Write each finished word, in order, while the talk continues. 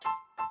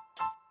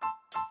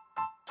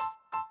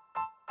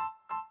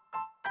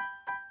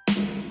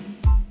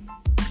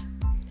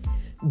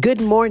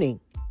Good morning.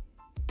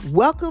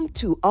 Welcome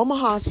to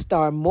Omaha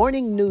Star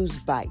Morning News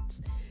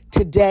Bytes.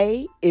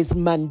 Today is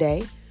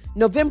Monday,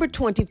 November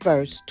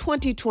 21st,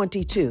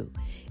 2022.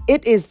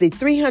 It is the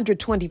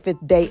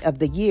 325th day of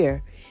the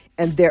year,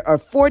 and there are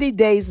 40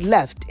 days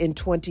left in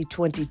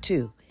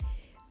 2022.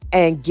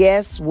 And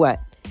guess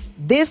what?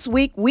 This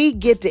week we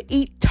get to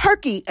eat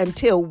turkey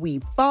until we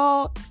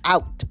fall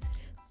out.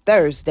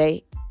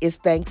 Thursday is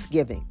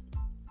Thanksgiving.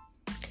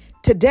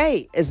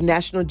 Today is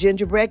National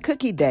Gingerbread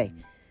Cookie Day.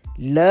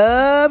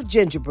 Love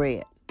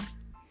gingerbread.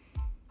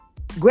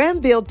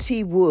 Granville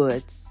T.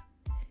 Woods,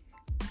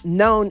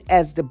 known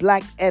as the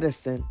Black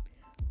Edison,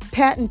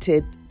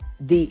 patented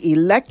the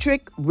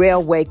electric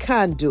railway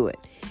conduit.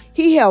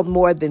 He held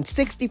more than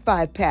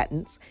 65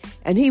 patents,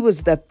 and he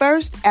was the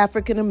first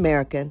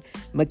African-American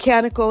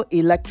mechanical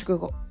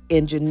electrical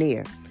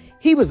engineer.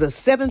 He was a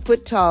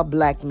 7-foot-tall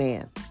black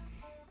man.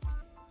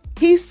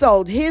 He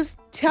sold his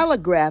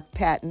telegraph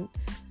patent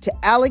to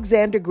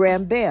Alexander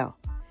Graham Bell.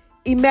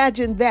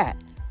 Imagine that.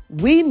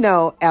 We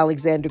know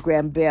Alexander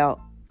Graham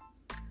Bell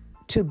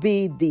to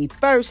be the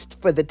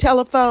first for the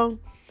telephone.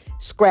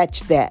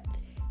 Scratch that.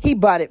 He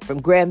bought it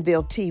from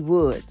Granville T.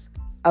 Woods,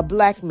 a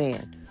black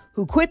man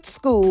who quit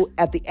school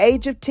at the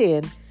age of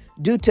 10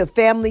 due to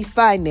family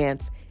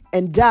finance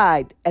and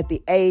died at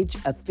the age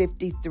of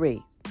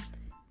 53.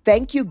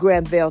 Thank you,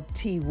 Granville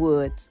T.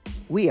 Woods.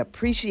 We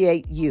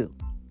appreciate you.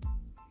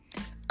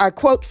 Our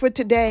quote for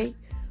today: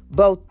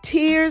 both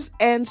tears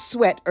and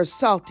sweat are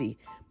salty,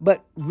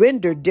 but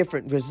render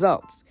different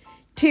results.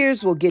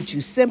 Tears will get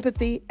you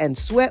sympathy, and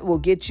sweat will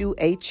get you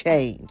a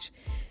change.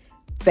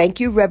 Thank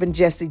you, Reverend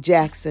Jesse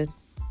Jackson.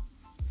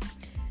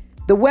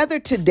 The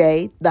weather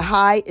today, the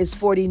high is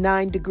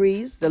 49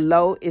 degrees, the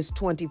low is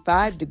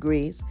 25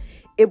 degrees.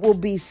 It will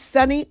be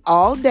sunny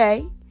all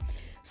day.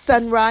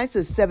 Sunrise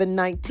is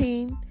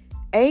 7:19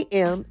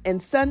 a.m.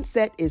 and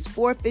sunset is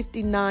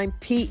 4:59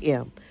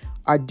 p.m.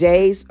 Our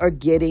days are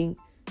getting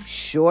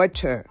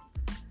shorter.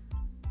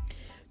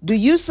 Do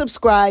you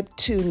subscribe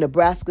to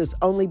Nebraska's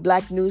only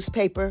black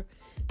newspaper?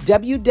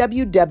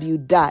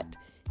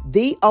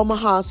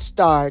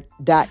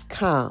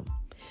 www.theomahastar.com.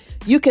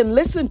 You can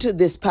listen to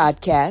this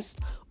podcast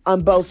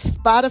on both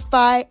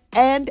Spotify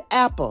and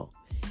Apple.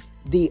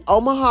 The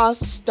Omaha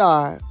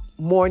Star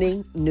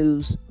Morning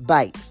News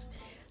Bytes.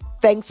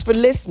 Thanks for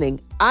listening.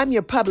 I'm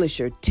your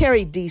publisher,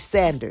 Terry D.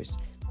 Sanders.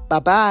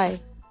 Bye-bye.